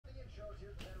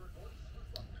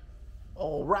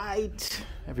All right,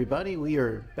 everybody, we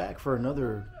are back for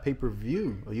another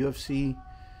pay-per-view, a UFC,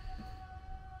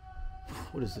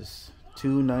 what is this,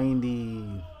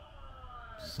 290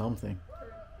 something,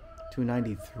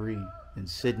 293 in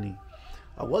Sydney.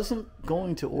 I wasn't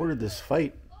going to order this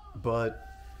fight, but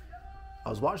I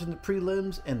was watching the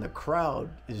prelims and the crowd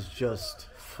is just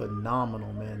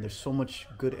phenomenal, man. There's so much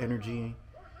good energy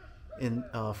in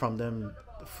from them.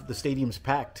 The stadium's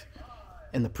packed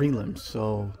in the prelims,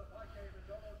 so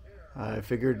I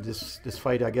figured this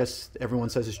fight, I guess everyone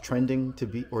says is trending to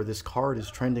be, or this card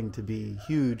is trending to be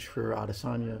huge for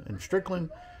Adesanya and Strickland.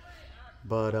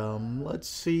 But let's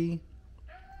see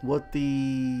what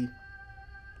the,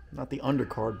 not the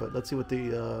undercard, but let's see what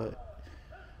the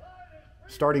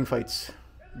starting fights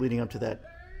leading up to that.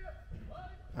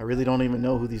 I really don't even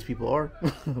know who these people are,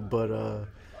 but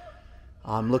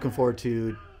I'm looking forward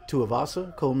to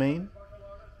Tuivasa, co-main,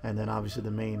 and then obviously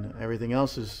the main. Everything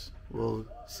else is, we'll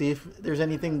see if there's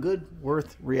anything good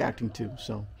worth reacting to.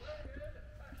 So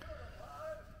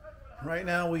right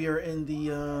now we are in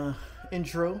the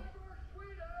intro.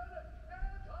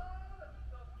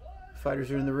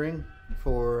 Fighters are in the ring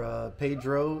for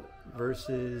Pedro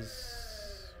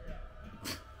versus,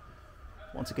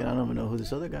 once again, I don't even know who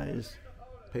this other guy is.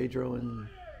 Pedro and,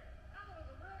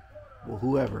 well,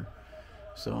 whoever.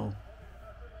 So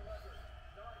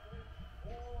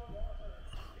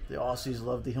the Aussies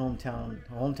love the hometown.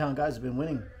 The hometown guys have been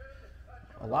winning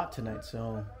a lot tonight,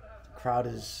 so the crowd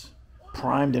is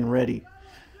primed and ready.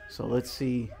 So let's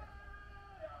see.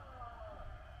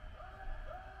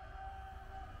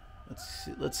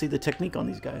 Let's see the technique on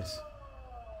these guys.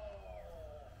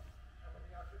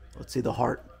 Let's see the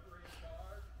heart.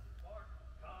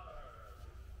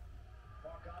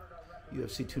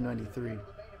 UFC 293.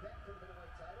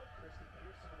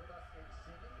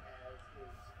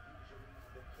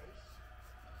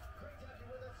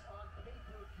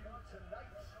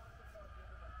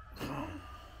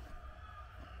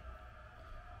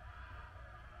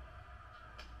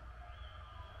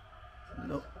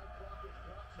 Nope.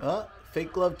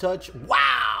 Fake glove touch.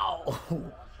 Wow!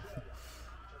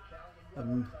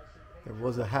 There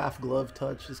was a half glove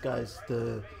touch. This guy's,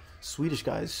 the Swedish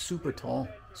guy, is super tall,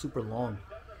 super long.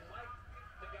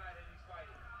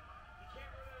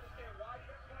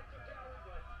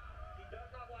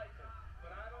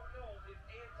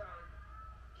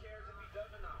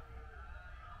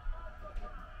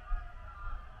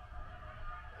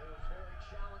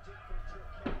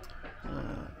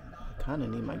 I kind of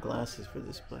need my glasses for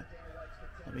this, but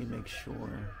let me make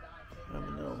sure. I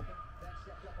don't know.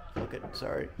 Fuck it,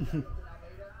 sorry.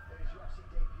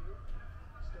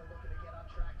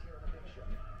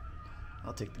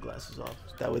 I'll take the glasses off.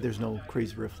 That way there's no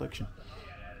crazy reflection.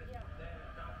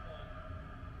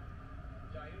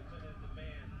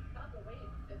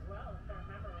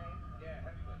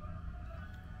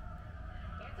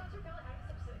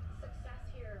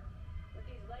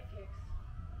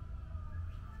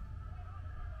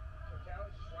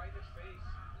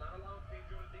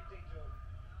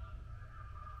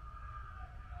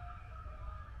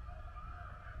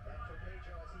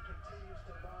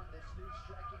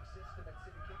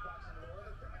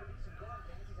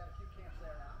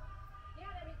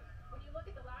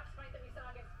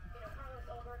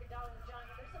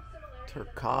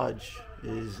 Turkalj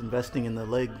is investing in the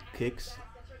leg kicks.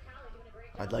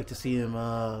 I'd like to see him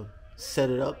set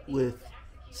it up with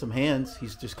some hands.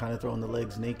 He's just kind of throwing the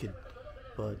legs naked,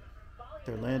 but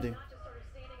they're landing.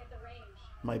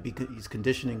 Might be he's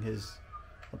conditioning his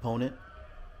opponent.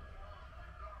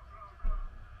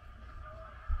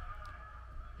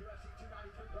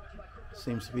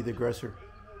 Seems to be the aggressor.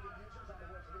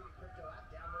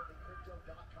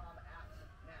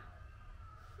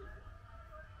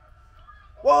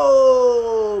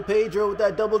 Whoa! Pedro with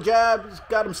that double jab. Just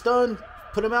got him stunned.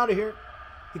 Put him out of here.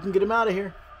 He can get him out of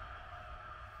here.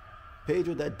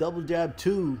 Pedro with that double jab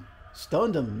too.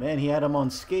 Stunned him. Man, he had him on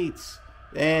skates.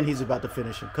 And he's about to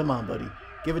finish him. Come on, buddy.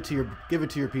 Give it to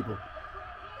your people.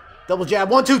 Double jab.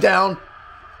 1-2 down.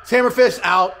 Hammer fist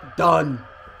out. Done.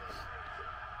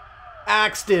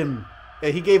 Axed him.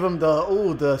 And he gave him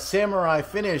the samurai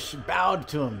finish. Bowed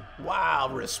to him. Wow,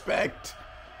 respect.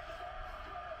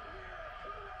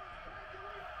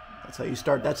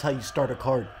 That's how you start a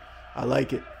card. I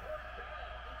like it.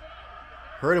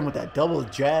 Hurt him with that double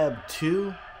jab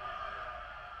too.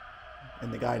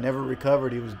 And the guy never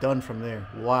recovered. He was done from there.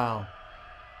 Wow.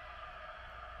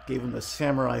 Gave him the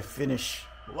samurai finish.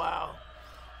 Wow.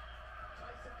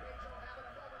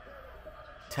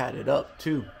 Tatted up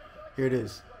too. Here it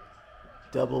is.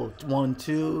 Double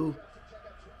 1-2.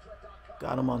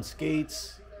 Got him on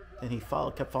skates. And he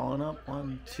kept following up.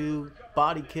 1, 2,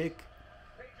 body kick.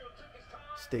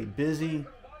 Stayed busy.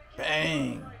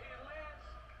 Bang.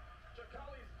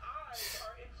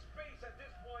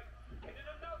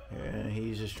 Yeah,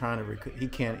 he's just trying to he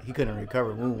couldn't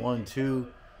recover. Move 1, 2,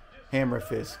 hammer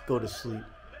fist, go to sleep.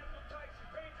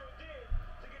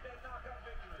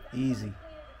 Easy.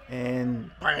 And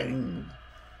bang.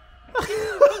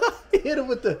 hit him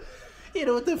with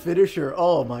the finisher.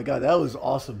 Oh my god, that was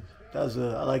awesome. That was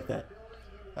I like that.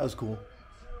 That was cool.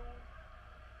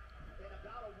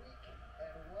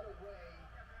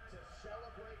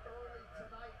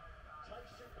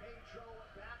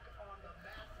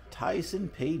 Tyson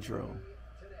Pedro.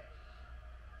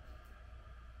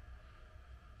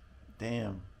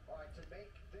 Damn.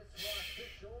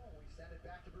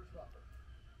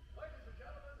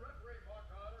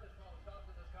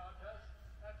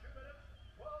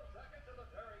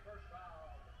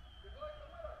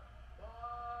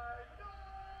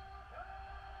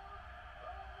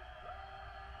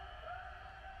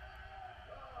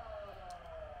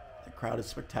 The crowd is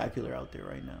spectacular out there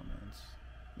right now, man. It's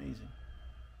amazing.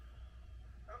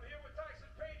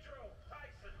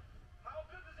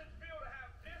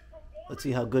 Let's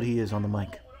see how good he is on the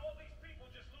mic.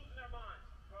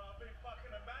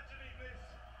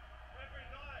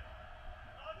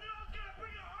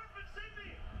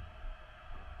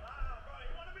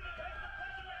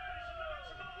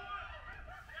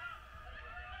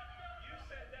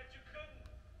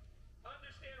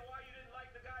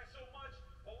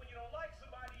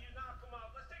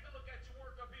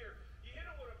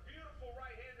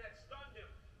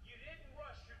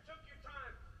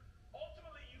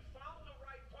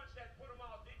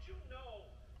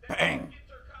 Bang!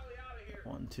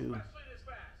 1, 2.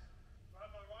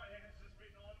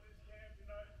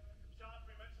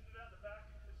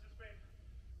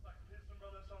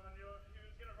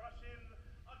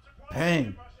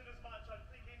 Bang!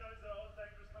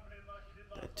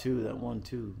 That 2, that 1,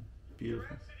 2.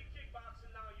 Beautiful.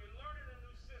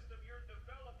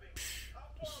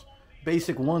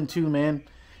 Basic 1, 2, man.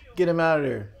 Get him out of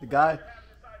there. The guy,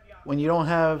 when you don't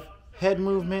have head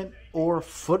movement or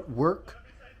footwork,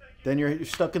 then you're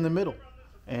stuck in the middle.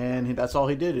 And that's all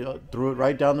he did. He threw it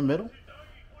right down the middle.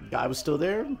 The guy was still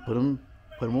there. Put him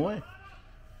away.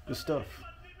 Good stuff.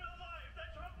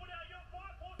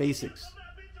 Basics.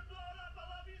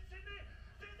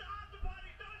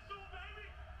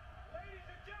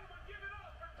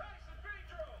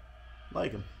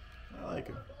 Like him. I like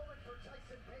him.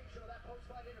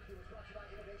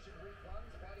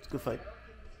 It's a good fight.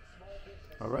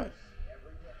 All right.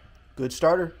 Good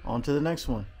starter. On to the next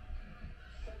one.